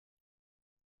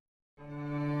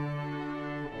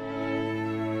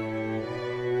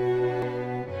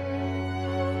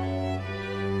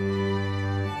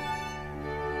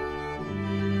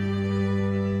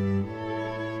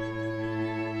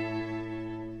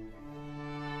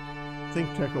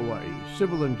ThinkTech Hawaii.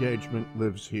 Civil engagement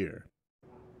lives here.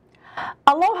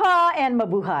 Aloha and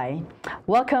mabuhay.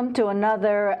 Welcome to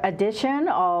another edition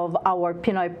of our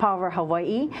Pinoy Power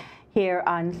Hawaii here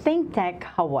on ThinkTech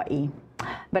Hawaii.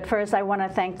 But first, I want to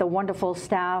thank the wonderful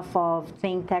staff of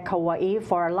ThinkTech Hawaii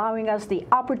for allowing us the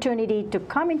opportunity to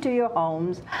come into your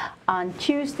homes on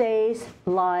Tuesdays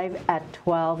live at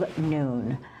 12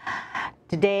 noon.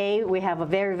 Today, we have a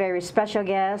very, very special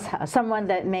guest, someone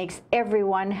that makes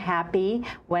everyone happy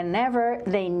whenever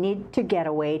they need to get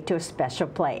away to a special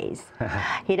place.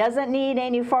 He doesn't need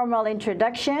any formal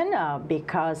introduction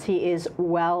because he is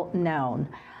well known.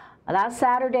 Last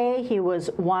Saturday, he was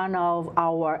one of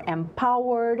our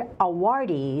Empowered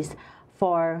awardees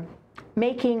for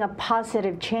making a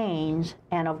positive change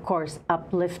and, of course,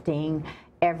 uplifting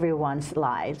everyone's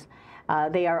lives.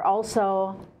 They are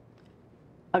also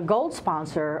a gold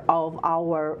sponsor of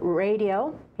our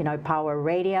radio, Pinoy Power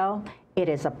Radio. It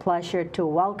is a pleasure to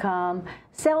welcome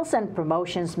Sales and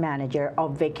Promotions Manager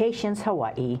of Vacations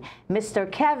Hawaii,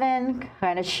 Mr. Kevin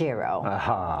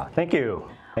Kaneshiro. Thank you.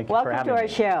 Thank you Welcome to our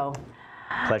show.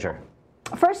 Pleasure.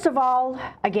 First of all,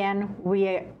 again,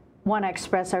 we want to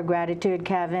express our gratitude,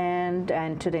 Kevin,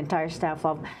 and to the entire staff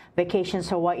of Vacations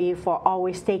Hawaii for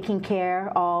always taking care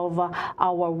of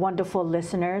our wonderful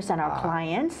listeners and our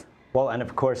clients. Well, and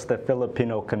of course, the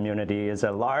Filipino community is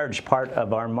a large part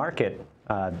of our market.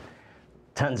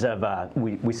 Tons of,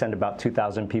 we send about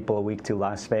 2,000 people a week to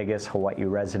Las Vegas, Hawaii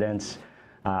residents.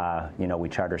 You know, we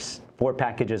charter 4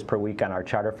 packages per week on our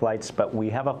charter flights, but we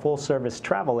have a full-service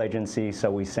travel agency,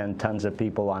 so we send tons of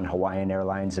people on Hawaiian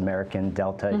Airlines, American,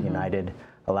 Delta, United,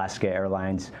 Alaska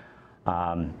Airlines,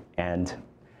 and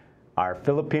our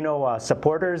Filipino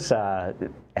supporters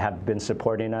have been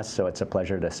supporting us, so it's a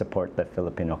pleasure to support the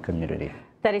Filipino community.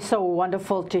 That is so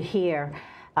wonderful to hear.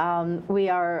 We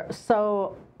are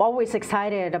so always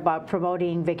excited about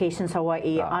promoting Vacations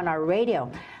Hawaii on our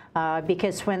radio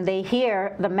because when they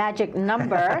hear the magic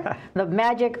number, the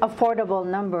magic affordable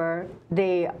number,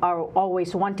 they are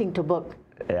always wanting to book.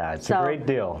 Yeah, it's a great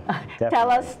deal.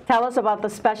 Tell us about the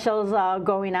specials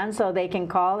going on so they can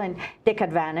call and take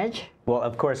advantage. Well,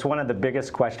 of course, one of the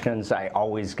biggest questions I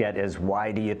always get is,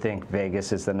 why do you think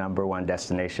Vegas is the #1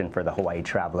 destination for the Hawaii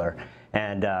traveler?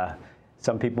 And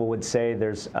some people would say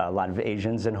there's a lot of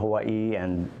Asians in Hawaii,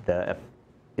 and the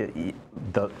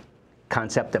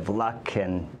concept of luck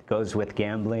and goes with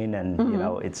gambling, and you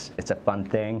know, it's a fun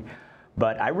thing.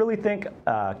 But I really think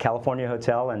California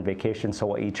Hotel and Vacations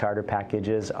Hawaii charter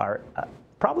packages are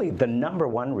probably the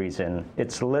 #1 reason.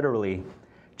 It's literally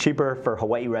cheaper for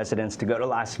Hawaii residents to go to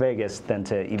Las Vegas than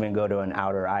to even go to an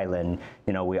outer island.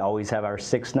 You know, we always have our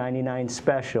 $6.99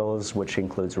 specials, which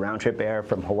includes round-trip air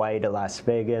from Hawaii to Las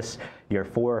Vegas, your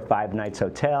 4 or 5 nights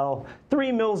hotel,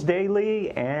 3 meals daily,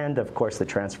 and of course the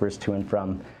transfers to and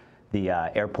from the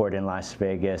airport in Las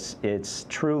Vegas. It's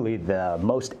truly the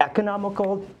most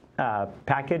economical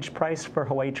package price for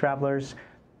Hawaii travelers.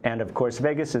 And of course,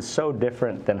 Vegas is so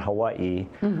different than Hawaii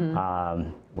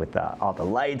with all the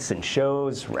lights and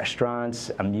shows,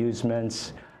 restaurants,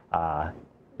 amusements.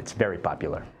 It's very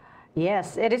popular.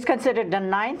 Yes, it is considered the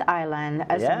 9th island,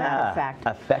 as a matter of fact.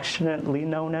 Affectionately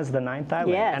known as the 9th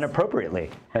island, and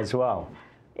appropriately as well.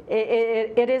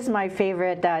 It is my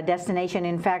favorite destination.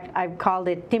 In fact, I've called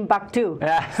it Timbuktu,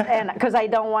 and because I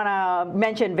don't want to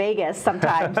mention Vegas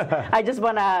sometimes. I just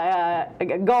want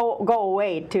to go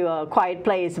away to a quiet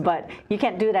place, but you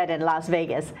can't do that in Las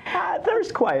Vegas.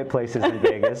 There's quiet places in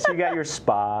Vegas. You got your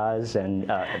spas, and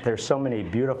there's so many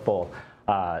beautiful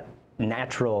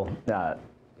natural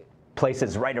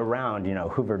places right around, you know,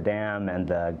 Hoover Dam and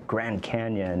the Grand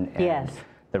Canyon. And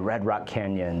the Red Rock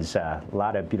Canyons, a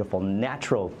lot of beautiful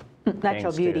natural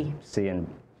beauty to see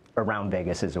around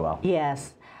Vegas as well.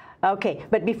 Yes. Okay,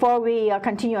 but before we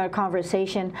continue our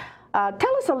conversation,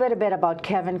 tell us a little bit about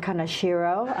Kevin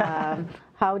Kaneshiro.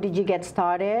 How did you get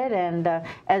started? And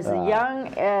as young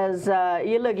as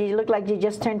you look like you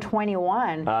just turned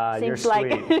 21. Seems you're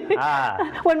like sweet.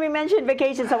 When we mention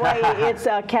Vacations Hawaii, it's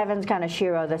Kevin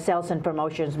Kaneshiro, the Sales and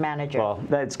Promotions Manager. Well,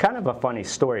 it's kind of a funny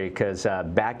story because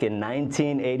back in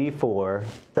 1984,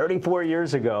 34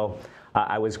 years ago,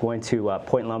 I was going to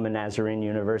Point Loma Nazarene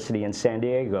University in San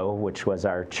Diego, which was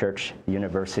our church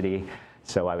university.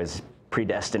 So I was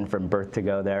predestined from birth to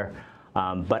go there.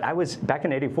 But I was, back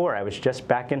in '84, I was just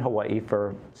back in Hawaii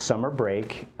for summer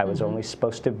break. I was only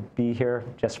supposed to be here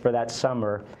just for that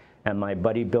summer. And my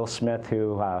buddy Bill Smith,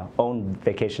 who owned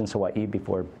Vacations Hawaii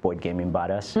before Boyd Gaming bought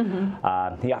us,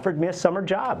 he offered me a summer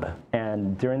job.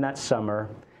 And during that summer,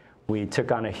 we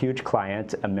took on a huge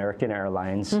client, American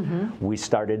Airlines. We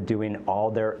started doing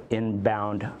all their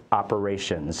inbound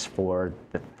operations for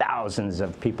the thousands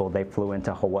of people they flew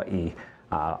into Hawaii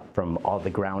from all the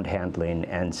ground handling.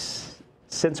 And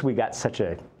since we got such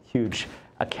a huge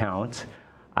account,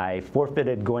 I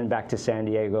forfeited going back to San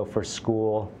Diego for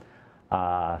school.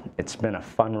 It's been a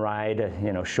fun ride.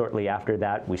 You know, shortly after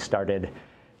that, we started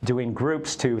doing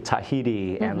groups to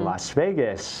Tahiti and Las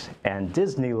Vegas and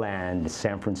Disneyland,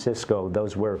 San Francisco.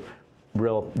 Those were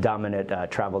real dominant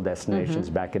travel destinations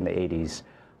back in the 80s.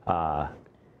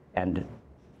 And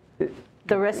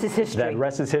the rest is history. The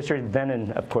rest is history.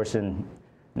 Then, of course, in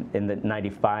the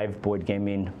 95, Boyd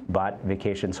Gaming bought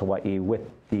Vacations Hawaii with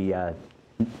the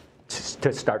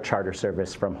to start charter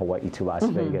service from Hawaii to Las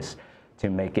Vegas, to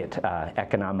make it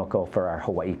economical for our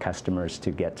Hawaii customers to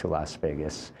get to Las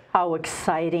Vegas. How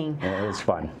exciting. It was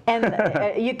fun. And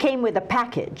you came with a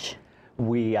package.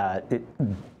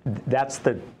 That's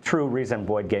the true reason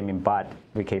Boyd Gaming bought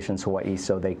Vacations Hawaii,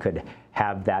 so they could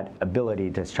have that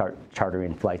ability to start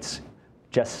chartering flights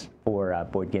just for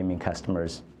Boyd Gaming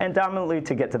customers, and dominantly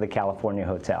to get to the California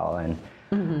hotel.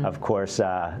 And of course,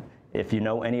 if you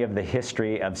know any of the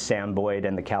history of Sam Boyd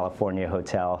and the California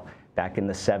hotel, back in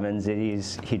the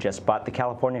 70s, he just bought the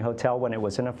California hotel when it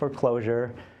was in a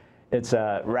foreclosure. It's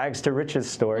a rags to riches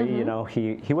story. You know,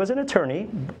 he was an attorney.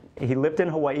 He lived in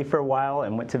Hawaii for a while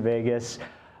and went to Vegas.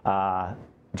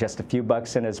 Just a few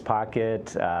bucks in his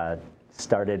pocket.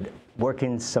 Started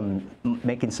making some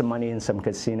money in some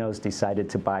casinos. Decided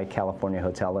to buy California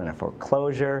hotel in a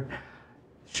foreclosure.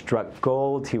 Struck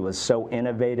gold. He was so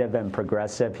innovative and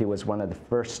progressive. He was one of the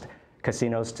first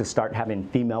casinos to start having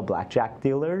female blackjack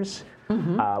dealers.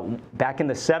 Back in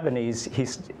the 70s,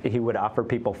 he would offer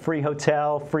people free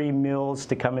hotel, free meals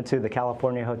to come into the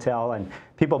California hotel, and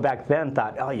people back then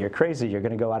thought, oh, you're crazy, you're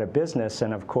going to go out of business.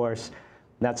 And of course,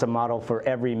 that's a model for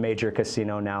every major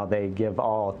casino now. They give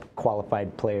all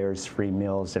qualified players free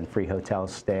meals and free hotel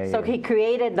stay. So he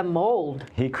created the mold.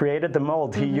 He created the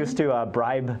mold. He used to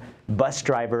bribe bus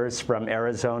drivers from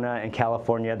Arizona and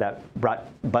California that brought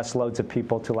busloads of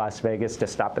people to Las Vegas to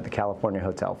stop at the California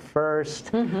hotel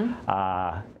first.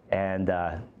 Of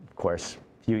course,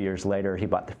 a few years later, he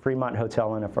bought the Fremont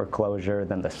Hotel in a foreclosure,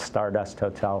 then the Stardust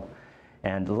Hotel.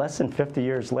 And less than 50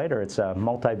 years later, it's a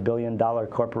multi-billion-dollar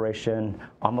corporation,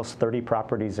 almost 30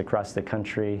 properties across the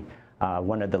country,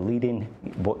 one of the leading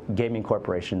gaming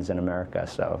corporations in America.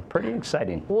 So pretty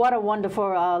exciting. What a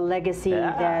wonderful legacy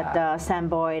that Sam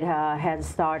Boyd had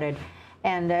started.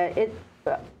 And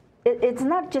it's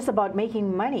not just about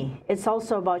making money. It's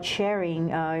also about sharing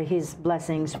his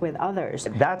blessings with others.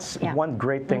 That's one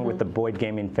great thing with the Boyd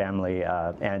Gaming family.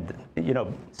 And, you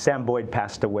know, Sam Boyd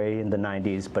passed away in the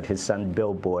 90s, but his son,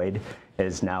 Bill Boyd,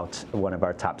 is now one of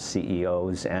our top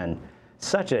CEOs, and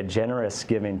such a generous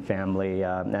giving family.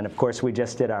 And, of course, we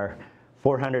just did our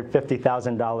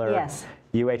 $450,000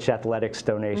 UH Athletics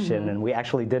donation, and we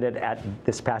actually did it at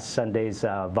this past Sunday's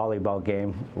volleyball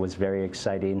game. It was very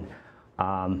exciting.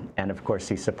 And of course,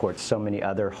 he supports so many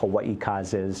other Hawaii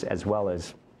causes, as well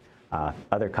as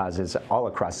other causes all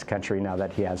across the country now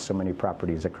that he has so many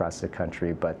properties across the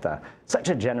country. But such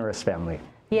a generous family.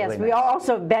 Yes, really we nice. are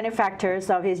also benefactors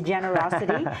of his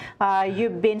generosity.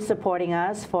 You've been supporting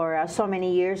us for so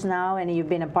many years now, and you've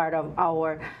been a part of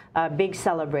our big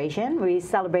celebration. We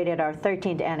celebrated our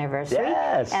 13th anniversary,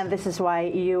 and this is why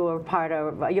you are part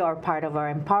of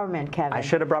our empowerment, Kevin. I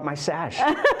should have brought my sash.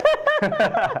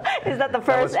 Is that the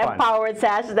first empowered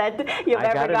sash that you've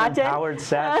ever gotten? I got an empowered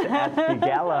sash at the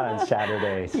gala on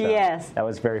Saturday. So that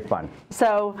was very fun.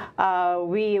 So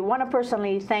we want to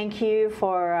personally thank you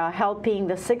for helping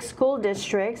the 6 school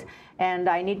districts, and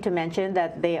I need to mention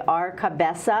that they are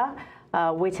Cabeza,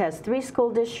 which has 3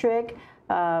 school districts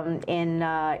in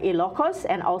Ilocos,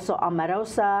 and also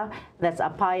Omarosa, that's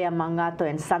Apaya, Mangato,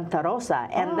 and Santa Rosa.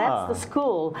 And that's the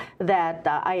school that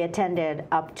I attended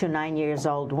up to 9 years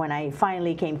old when I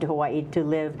finally came to Hawaii to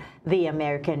live the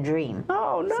American dream.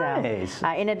 Oh, nice. So,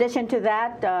 in addition to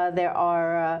that, there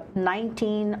are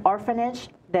 19 orphanages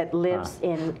that lives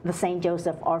in the St.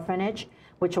 Joseph Orphanage,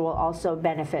 which will also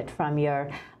benefit from your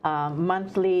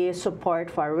monthly support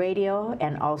for radio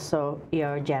and also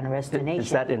your generous donation. Is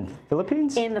that in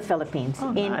Philippines? In the Philippines,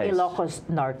 in Ilocos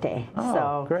Norte. Oh,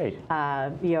 so great.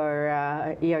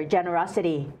 Your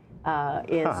generosity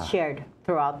is shared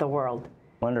throughout the world.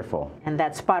 Wonderful. And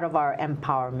that's part of our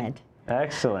empowerment.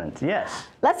 Excellent. Yes.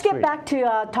 Let's get back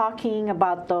to talking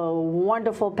about the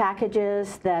wonderful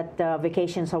packages that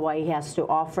Vacations Hawaii has to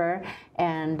offer,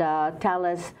 and tell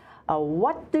us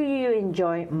What do you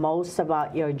enjoy most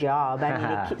about your job? I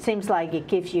mean, it seems like it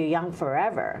keeps you young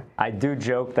forever. I do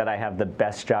joke that I have the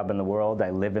best job in the world. I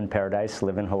live in paradise,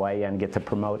 live in Hawaii, and get to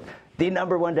promote the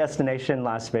 #1 destination,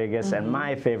 Las Vegas, and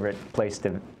my favorite place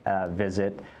to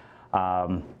visit.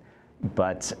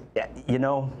 But, you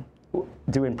know,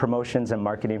 doing promotions and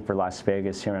marketing for Las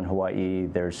Vegas here in Hawaii,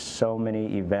 there's so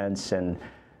many events and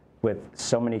with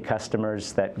so many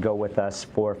customers that go with us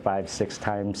 4, 5, 6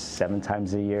 times, 7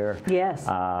 times a year. Yes.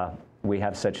 We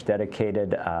have such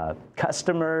dedicated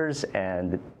customers,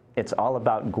 and it's all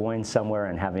about going somewhere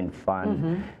and having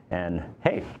fun. And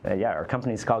hey, yeah, our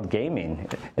company's called Gaming.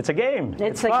 It's a game.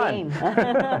 It's a fun. game.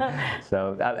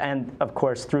 So, and of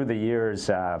course, through the years,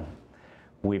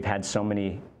 we've had so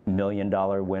many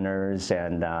million-dollar winners.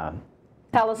 And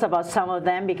tell us about some of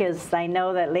them, because I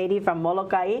know that lady from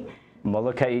Molokai.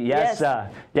 Molokai, yes.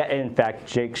 Yeah, in fact,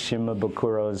 Jake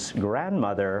Shimabukuro's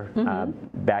grandmother,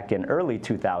 back in early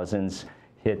 2000s,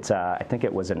 hit, I think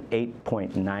it was an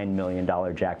 $8.9 million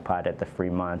jackpot at the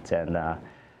Fremont, and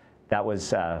that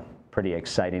was pretty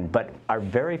exciting. But our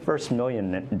very first $1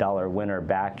 million winner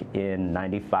back in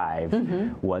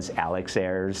 '95 was Alex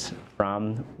Ayers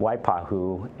from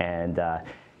Waipahu, and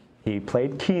he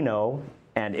played Keno.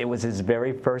 And it was his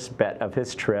very first bet of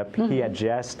his trip. He had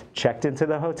just checked into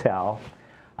the hotel.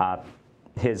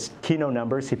 His Keno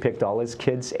numbers, he picked all his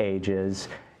kids' ages.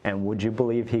 And would you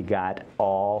believe he got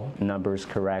all numbers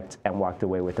correct and walked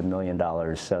away with $1 million?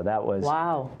 So that was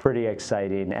pretty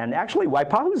exciting. And actually,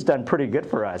 Waipahu's done pretty good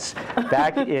for us.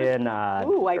 Back in...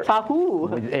 Ooh,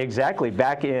 Waipahu. Exactly.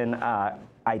 Back in,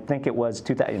 I think it was,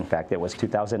 in fact, it was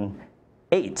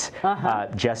 2008.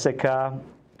 Jessica,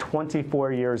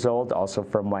 24 years old, also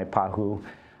from Waipahu.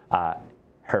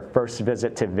 Her first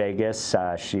visit to Vegas,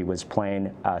 she was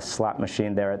playing a slot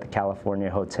machine there at the California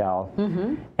Hotel,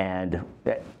 and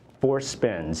 4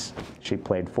 spins. She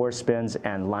played 4 spins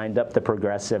and lined up the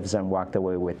progressives and walked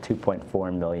away with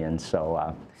 $2.4 million.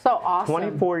 So, so awesome.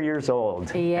 24 years old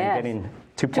and getting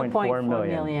 $2.4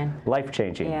 million.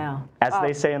 Life-changing. Yeah. As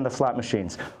they say in the slot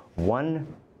machines, one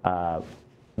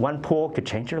pool could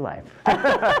change your life.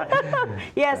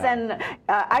 Yes, and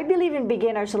I believe in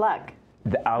beginner's luck,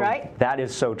 right? That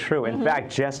is so true. In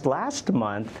fact, just last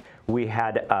month, we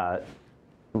had,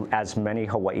 as many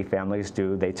Hawaii families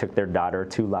do, they took their daughter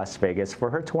to Las Vegas for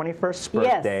her 21st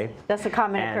birthday. Yes, that's a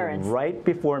common occurrence. Right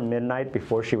before midnight,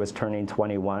 before she was turning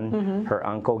 21, her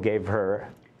uncle gave her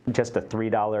just a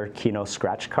 $3 Keno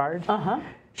scratch card.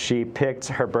 She picked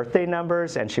her birthday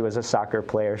numbers, and she was a soccer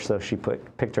player, so she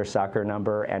picked her soccer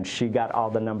number, and she got all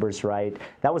the numbers right.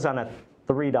 That was on a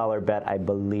 $3 bet, I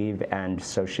believe, and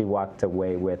so she walked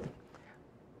away with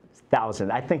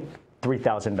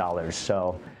 $3,000.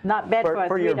 So not bad for a $3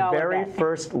 for your very bet.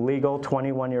 first legal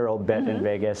 21-year-old bet in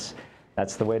Vegas.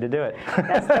 That's the way to do it.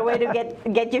 That's the way to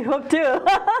get you hooked too.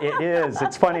 It is.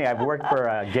 It's funny. I've worked for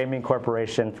a gaming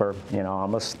corporation for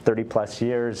almost 30+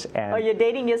 years. And oh, you're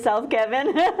dating yourself,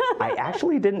 Kevin? I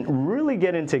actually didn't really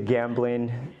get into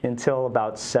gambling until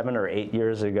about 7 or 8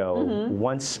 years ago.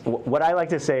 What I like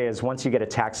to say is once you get a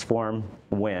tax form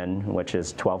win, which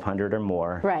is $1,200 or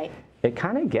more, right, it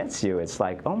kind of gets you. It's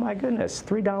like, oh my goodness,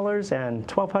 $3 and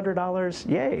 $1,200,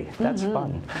 yay, that's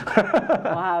fun.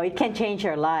 Wow, it can change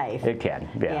your life. It can,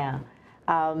 yeah.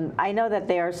 I know that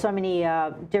there are so many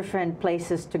different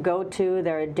places to go to.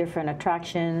 There are different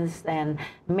attractions and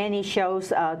many shows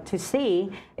to see.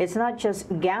 It's not just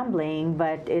gambling,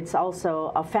 but it's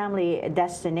also a family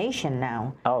destination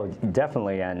now. Oh,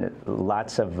 definitely, and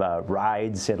lots of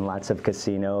rides and lots of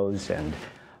casinos, and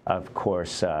of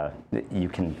course, you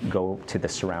can go to the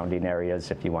surrounding areas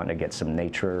if you want to get some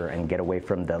nature and get away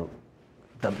from the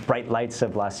bright lights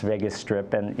of Las Vegas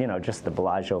Strip, and just the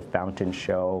Bellagio Fountain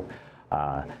Show.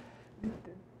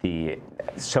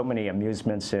 So many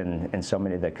amusements in so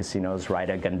many of the casinos.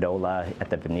 Ride a gondola at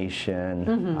the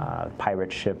Venetian,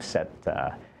 pirate ships at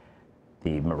the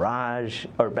Mirage,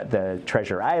 or the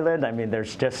Treasure Island. I mean,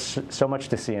 there's just so much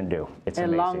to see and do. It's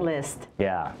amazing. A long list.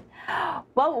 Yeah.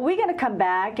 Well, we're going to come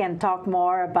back and talk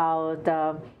more about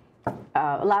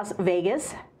Las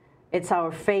Vegas. It's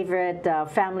our favorite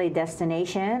family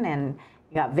destination, and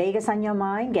you got Vegas on your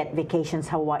mind, get Vacations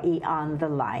Hawaii on the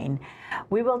line.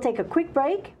 We will take a quick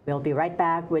break. We'll be right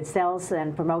back with Sales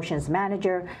and Promotions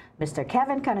Manager, Mr.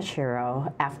 Kevin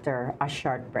Kaneshiro, after a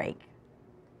short break.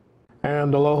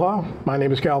 And aloha, my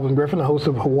name is Calvin Griffin, the host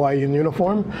of Hawaii in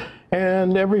Uniform.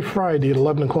 And every Friday at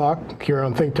 11 o'clock here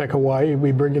on ThinkTech Hawaii,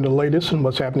 we bring you the latest and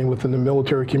what's happening within the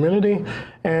military community.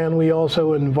 And we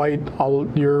also invite all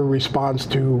your response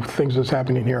to things that's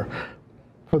happening here.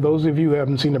 For those of you who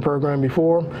haven't seen the program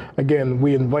before, again,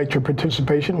 we invite your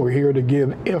participation. We're here to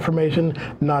give information,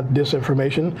 not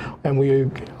disinformation, and we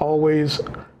always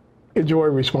enjoy a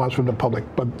response from the public.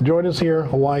 But join us here,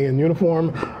 Hawaii in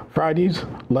Uniform, Fridays,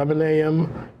 11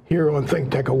 a.m., here on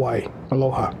ThinkTech Hawaii.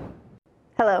 Aloha.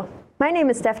 Hello, my name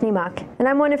is Stephanie Mock, and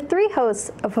I'm one of 3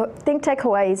 hosts of ThinkTech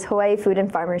Hawaii's Hawaii Food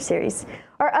and Farmers Series.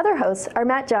 Our other hosts are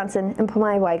Matt Johnson and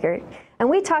Pamai Weigert, and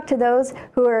we talk to those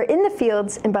who are in the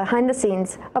fields and behind the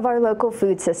scenes of our local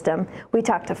food system. We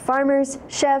talk to farmers,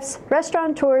 chefs,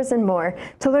 restaurateurs, and more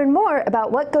to learn more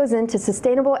about what goes into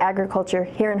sustainable agriculture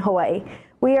here in Hawaii.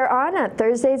 We are on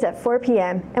Thursdays at 4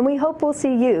 p.m., and we hope we'll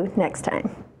see you next time.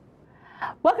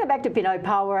 Welcome back to Pinoy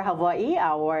Power Hawaii.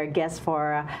 Our guest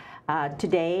for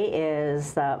today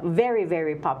is very,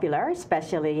 very popular,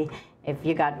 especially if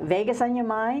you got Vegas on your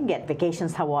mind, get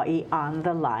Vacations Hawaii on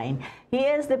the line. He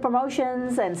is the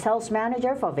promotions and sales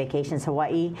manager for Vacations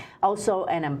Hawaii, also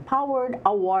an empowered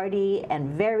awardee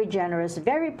and very generous,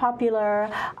 very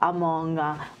popular among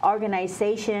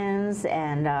organizations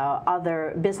and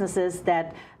other businesses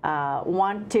that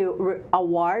want to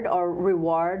award or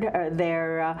reward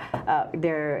their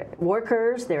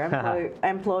workers, their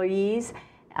employees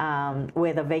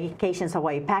with a Vacations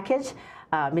Hawaii package.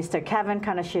 Mr. Kevin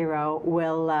Kaneshiro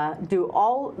will do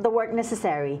all the work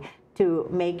necessary to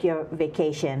make your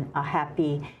vacation a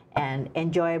happy and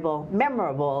enjoyable,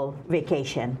 memorable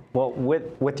vacation. Well,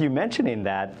 with you mentioning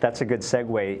that, that's a good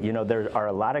segue. You know, there are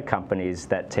a lot of companies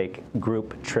that take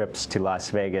group trips to Las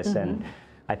Vegas, and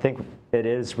I think it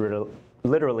is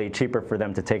literally cheaper for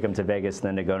them to take them to Vegas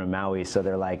than to go to Maui. So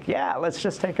they're like, yeah, let's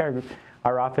just take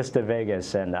our office to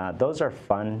Vegas, and those are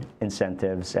fun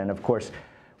incentives. And of course,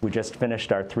 we just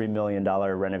finished our $3 million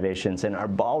renovations in our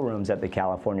ballrooms at the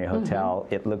California Hotel.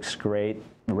 It looks great,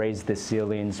 raised the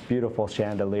ceilings, beautiful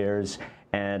chandeliers,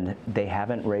 and they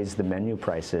haven't raised the menu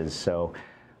prices. So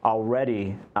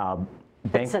already,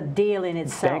 it's a deal in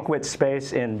itself. Banquet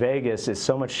space in Vegas is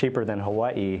so much cheaper than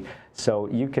Hawaii. So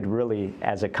you could really,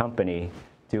 as a company,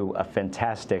 do a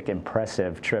fantastic,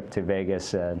 impressive trip to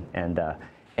Vegas and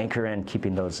anchor in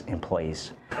keeping those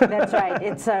employees. That's right.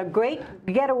 It's a great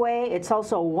getaway. It's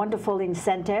also a wonderful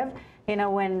incentive. You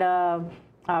know, when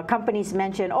companies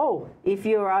mention, oh, if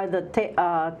you are the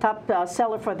top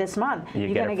seller for this month,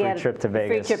 you're going to get a free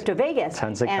trip to Vegas.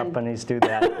 Tons of companies do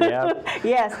that. Yeah.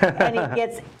 Yes, and it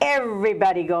gets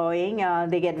everybody going.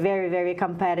 They get very, very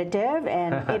competitive,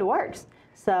 and it works.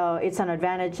 So it's an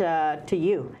advantage to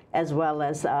you as well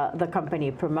as the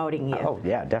company promoting you. Oh,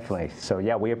 yeah, definitely. So,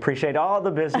 yeah, we appreciate all the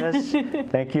business.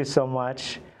 Thank you so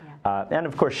much. Yeah. And,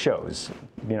 of course, shows.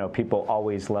 You know, people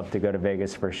always love to go to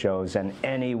Vegas for shows. And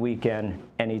any weekend,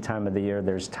 any time of the year,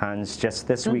 there's tons. Just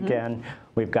this weekend,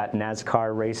 we've got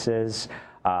NASCAR races.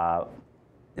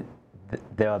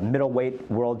 The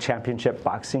middleweight world championship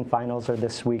boxing finals are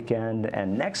this weekend,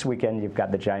 and next weekend you've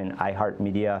got the giant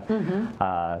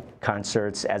iHeartMedia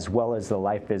concerts, as well as the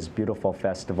Life is Beautiful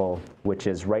Festival, which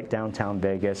is right downtown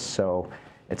Vegas. So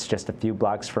it's just a few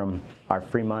blocks from our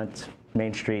Fremont,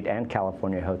 Main Street, and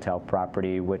California Hotel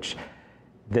property, which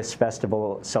this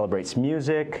festival celebrates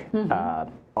music,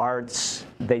 arts.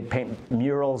 They paint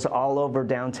murals all over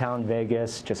downtown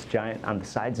Vegas, just giant on the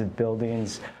sides of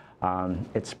buildings.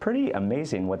 It's pretty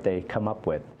amazing what they come up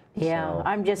with. Yeah, so.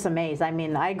 I'm just amazed. I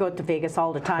mean, I go to Vegas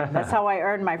all the time. That's how I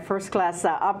earn my first class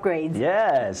upgrades.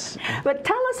 Yes. But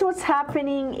tell us what's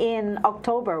happening in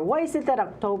October. Why is it that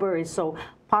October is so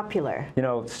popular? You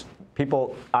know,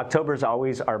 October is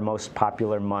always our most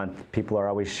popular month. People are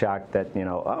always shocked that, you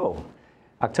know, oh,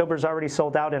 October's already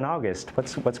sold out in August.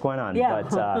 What's going on? Yeah.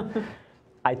 But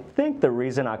I think the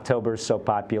reason October is so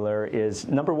popular is,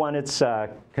 number one, it's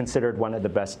considered one of the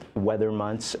best weather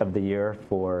months of the year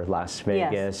for Las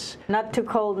Vegas. Yes. Not too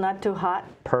cold, not too hot.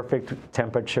 Perfect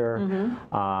temperature.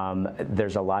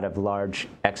 There's a lot of large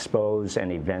expos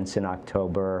and events in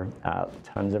October,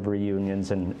 tons of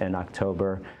reunions in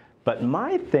October. But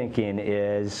my thinking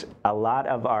is a lot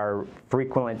of our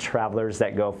frequent travelers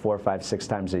that go 4, 5, 6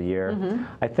 times a year,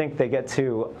 I think they get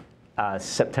to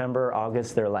September,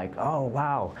 August, they're like, oh,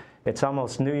 wow, it's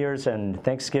almost New Year's and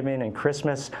Thanksgiving and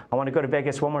Christmas. I want to go to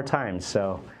Vegas one more time.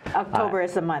 So October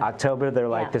is the month. October, they're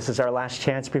like, this is our last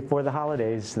chance before the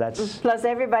holidays. Plus,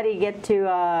 everybody get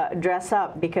to dress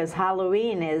up because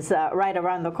Halloween is right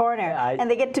around the corner, and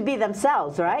they get to be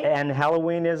themselves, right? And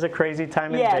Halloween is a crazy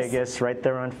time in Vegas, right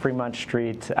there on Fremont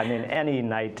Street. I mean, any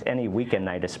night, any weekend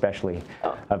night especially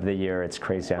of the year, it's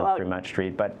crazy on Fremont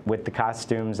Street. But with the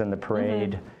costumes and the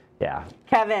parade, Yeah.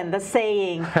 Kevin, the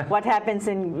saying, what happens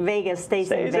in Vegas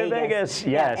stays in Vegas.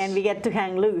 Yes. Yeah, and we get to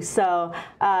hang loose. So,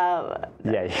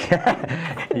 yeah.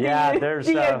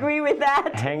 Do you agree with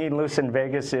that? Hanging loose in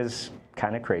Vegas is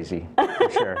kind of crazy, for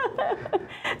sure.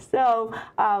 So,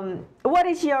 what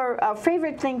is your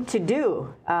favorite thing to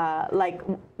do? Like,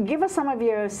 give us some of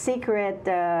your secret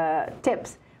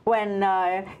tips when.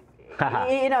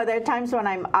 You know, there are times when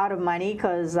I'm out of money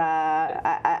because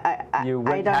I don't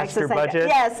past your exercise. budget?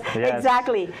 Yes, Yes,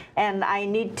 exactly. And I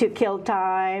need to kill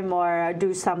time or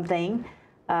do something.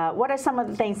 What are some of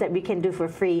the things that we can do for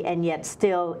free and yet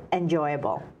still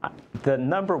enjoyable? The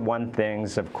number one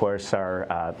things, of course,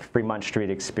 are Fremont Street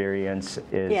experience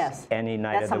is any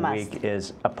night of the week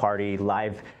is a party,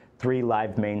 three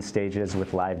live main stages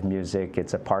with live music.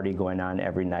 It's a party going on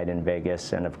every night in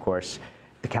Vegas. And of course,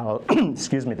 the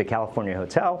California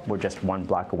Hotel, we're just 1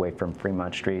 block away from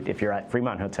Fremont Street. If you're at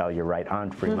Fremont Hotel, you're right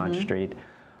on Fremont Street.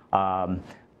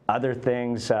 Other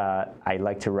things I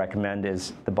like to recommend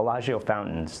is the Bellagio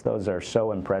fountains. Those are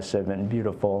so impressive and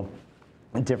beautiful.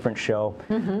 A different show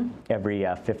every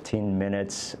 15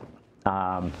 minutes.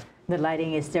 The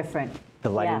lighting is different. The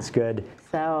lighting's good.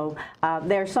 So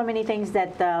there are so many things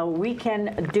that we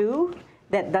can do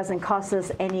that doesn't cost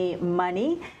us any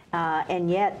money, and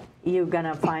yet you're going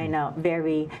to find a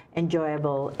very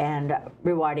enjoyable and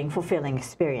rewarding, fulfilling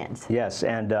experience. Yes,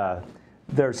 and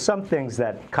there's some things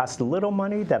that cost a little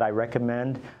money that I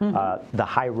recommend. The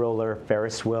high roller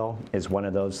Ferris wheel is one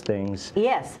of those things.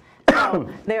 Yes. So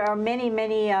there are many,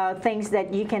 many things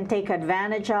that you can take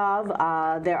advantage of.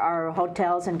 There are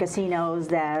hotels and casinos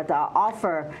that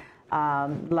offer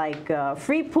like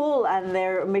free pool and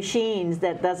their machines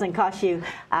that doesn't cost you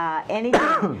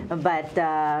anything, but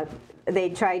they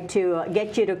try to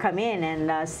get you to come in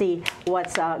and see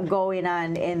what's going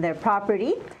on in their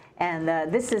property. And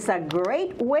this is a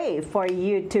great way for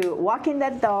you to walk in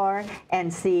that door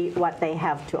and see what they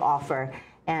have to offer.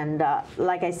 And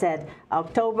like I said,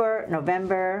 October,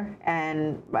 November,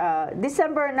 and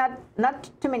December, not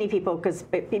too many people, because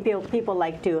people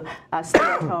like to stay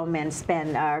at home and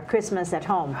spend Christmas at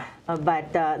home.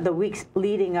 But the weeks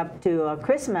leading up to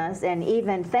Christmas and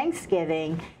even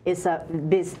Thanksgiving is a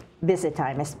busy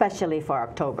time, especially for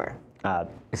October.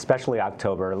 Especially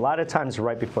October. A lot of times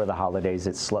right before the holidays,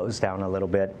 it slows down a little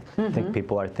bit. I think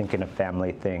people are thinking of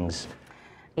family things.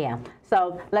 Yeah.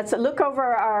 So let's look over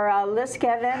our list,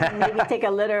 Kevin, and maybe take a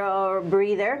little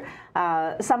breather.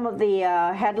 Some of the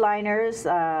headliners.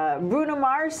 Bruno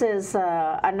Mars is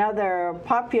another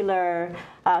popular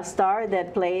star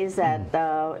that plays at,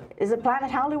 is it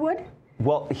Planet Hollywood?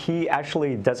 Well, he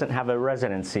actually doesn't have a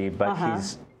residency, but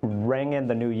he's rang in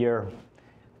the new year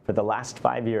for the last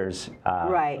 5 years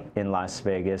in Las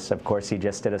Vegas. Of course, he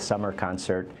just did a summer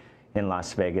concert in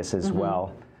Las Vegas as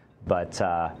well. But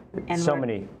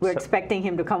we're expecting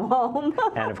him to come home.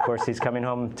 And of course, he's coming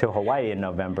home to Hawaii in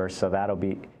November, so that'll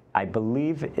be, I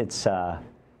believe it's,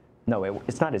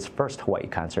 it's not his first Hawaii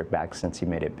concert back since he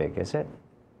made it big, is it?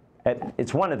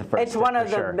 It's one of the first. It's one of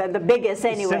the biggest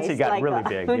anyway. Since he got really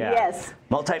big, yeah. Yes.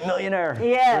 Multi-millionaire,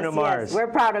 Bruno Mars. Yes,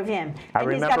 we're proud of him. I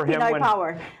remember he's got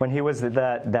him when he was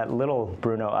that little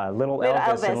Bruno, little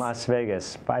Elvis in Las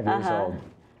Vegas, 5 years old.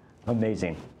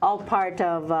 Amazing. All part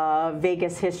of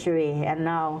Vegas history, and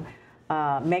now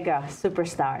mega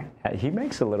superstar. He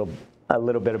makes a little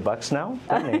bit of bucks now,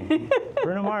 doesn't he?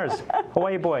 Bruno Mars,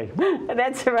 Hawaii boy.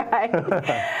 That's right.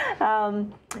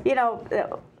 You know,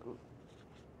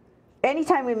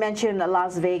 anytime we mention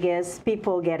Las Vegas,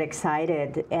 people get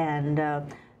excited, and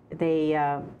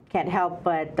they can't help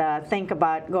but think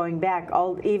about going back.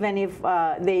 Even if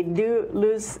they do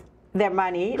lose their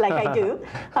money, like I do.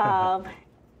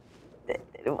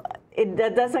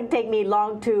 It doesn't take me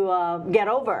long to get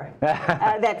over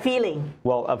that feeling.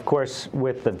 Well, of course,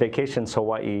 with the Vacations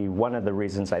Hawaii, one of the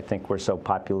reasons I think we're so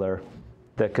popular,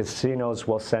 the casinos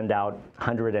will send out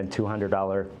 $100 and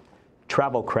 $200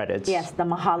 travel credits. Yes, the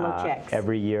mahalo checks.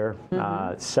 Every year,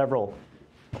 several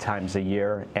times a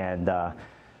year. And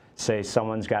say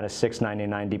someone's got a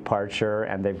 $6.99 departure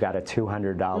and they've got a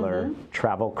 $200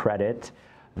 travel credit.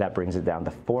 That brings it down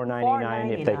to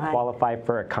 $4.99. If they qualify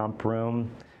for a comp room,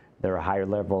 they're a higher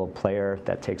level player.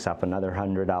 That takes off another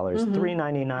 $100,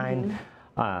 $3.99.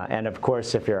 And of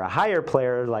course, if you're a higher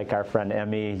player, like our friend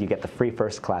Emmie, you get the free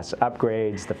first class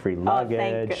upgrades, the free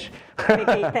luggage.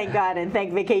 Thank God, and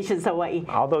thank Vacations Hawaii.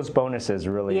 All those bonuses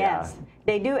really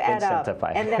they do add up.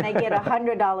 And then I get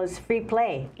 $100 free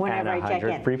play whenever I check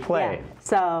in. Free play. Yeah.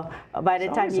 So by the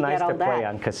time you get all that. It's nice to play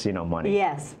on casino money.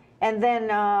 Yes. And then,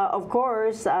 of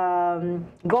course,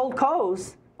 Gold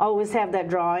Coast always have that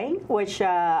drawing, which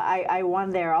I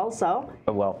won there also.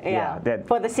 Well, yeah.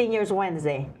 For the Seniors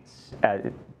Wednesday.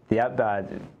 Yeah,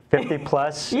 50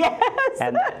 plus. Yes.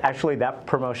 And actually, that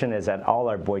promotion is at all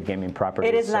our Boyd Gaming properties.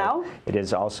 It is now? It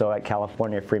is also at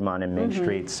California, Fremont, and Main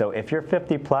Street. So if you're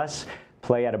 50 plus,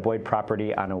 play at a Boyd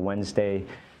property on a Wednesday.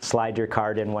 Slide your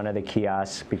card in one of the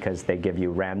kiosks because they give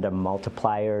you random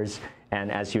multipliers.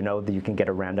 And as you know, you can get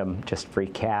a random just free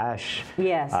cash.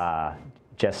 Yes.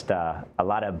 Just a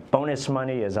lot of bonus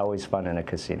money is always fun in a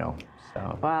casino.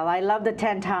 So. Well, I love the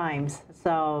 10 times,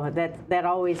 so that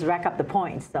always rack up the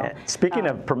points. So. Speaking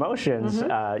of promotions,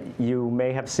 you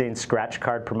may have seen scratch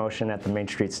card promotion at the Main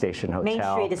Street Station Hotel. Main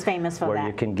Street is famous for that. Where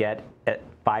you can get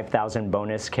 5,000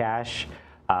 bonus cash.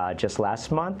 Just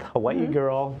last month, Hawaii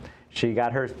girl, she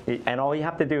got her, and all you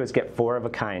have to do is get 4 of a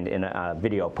kind in a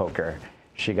video poker.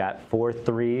 She got 4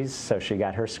 threes, so she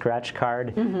got her scratch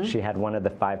card. She had one of the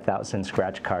 5,000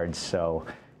 scratch cards. So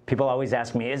people always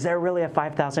ask me, is there really a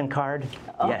 5,000 card?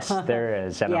 Oh. Yes, there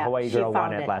is. And a Hawaii girl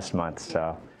won it last month.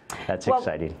 So that's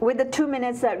exciting. With the 2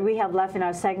 minutes that we have left in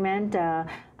our segment,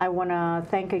 I want to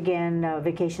thank again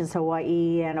Vacations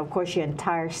Hawaii and, of course, your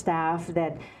entire staff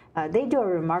that they do a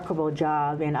remarkable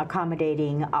job in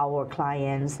accommodating our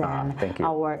clients and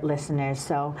our listeners.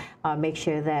 So make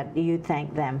sure that you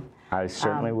thank them. I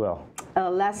certainly will.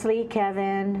 Leslie,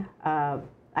 Kevin,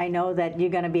 I know that you're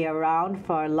going to be around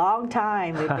for a long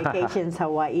time with Vacations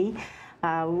Hawaii.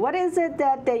 What is it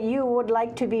that you would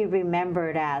like to be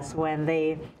remembered as when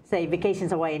they say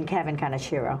Vacations Hawaii and Kevin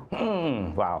Kaneshiro?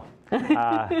 Wow.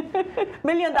 $1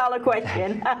 million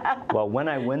question. Well, when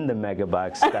I win the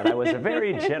megabucks, that I was a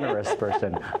very generous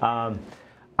person. I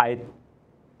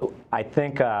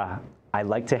think I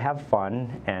like to have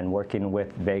fun, and working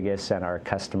with Vegas and our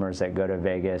customers that go to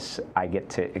Vegas, I get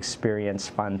to experience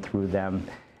fun through them.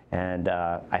 And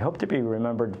I hope to be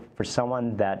remembered for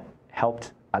someone that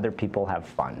helped other people have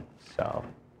fun. So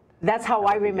that's how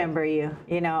I remember you.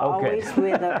 You know, always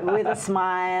with a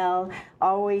smile,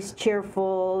 always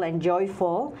cheerful and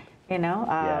joyful. You know,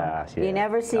 you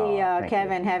never see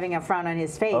Kevin having a frown on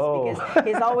his face because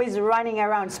he's always running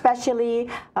around, especially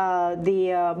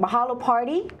the Mahalo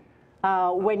party.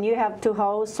 When you have to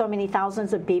host so many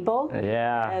thousands of people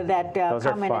that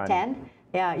come and attend,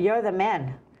 you're the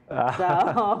man.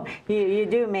 So you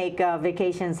do make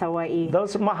Vacations Hawaii.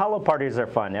 Those Mahalo parties are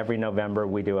fun. Every November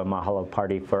we do a Mahalo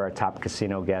party for our top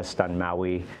casino guest on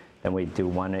Maui. Then we do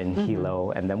one in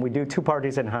Hilo, and then we do 2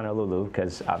 parties in Honolulu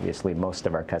because obviously most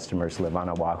of our customers live on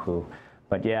Oahu.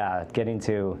 But yeah, getting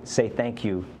to say thank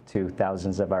you to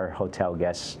thousands of our hotel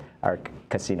guests, our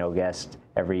casino guests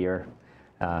every year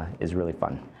is really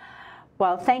fun.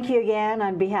 Well, thank you again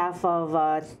on behalf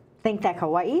of ThinkTech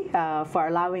Hawaii for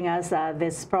allowing us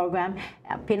this program.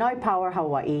 Pinoy Power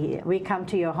Hawaii, we come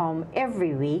to your home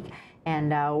every week,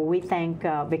 and we thank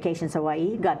Vacations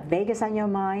Hawaii. Got Vegas on your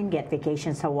mind? Get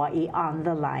Vacations Hawaii on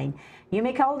the line. You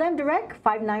may call them direct,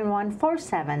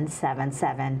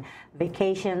 591-4777.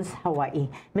 Vacations Hawaii.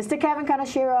 Mr. Kevin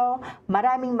Kaneshiro,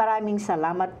 maraming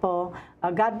salamat po.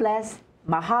 God bless,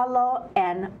 mahalo,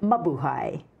 and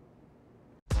mabuhay.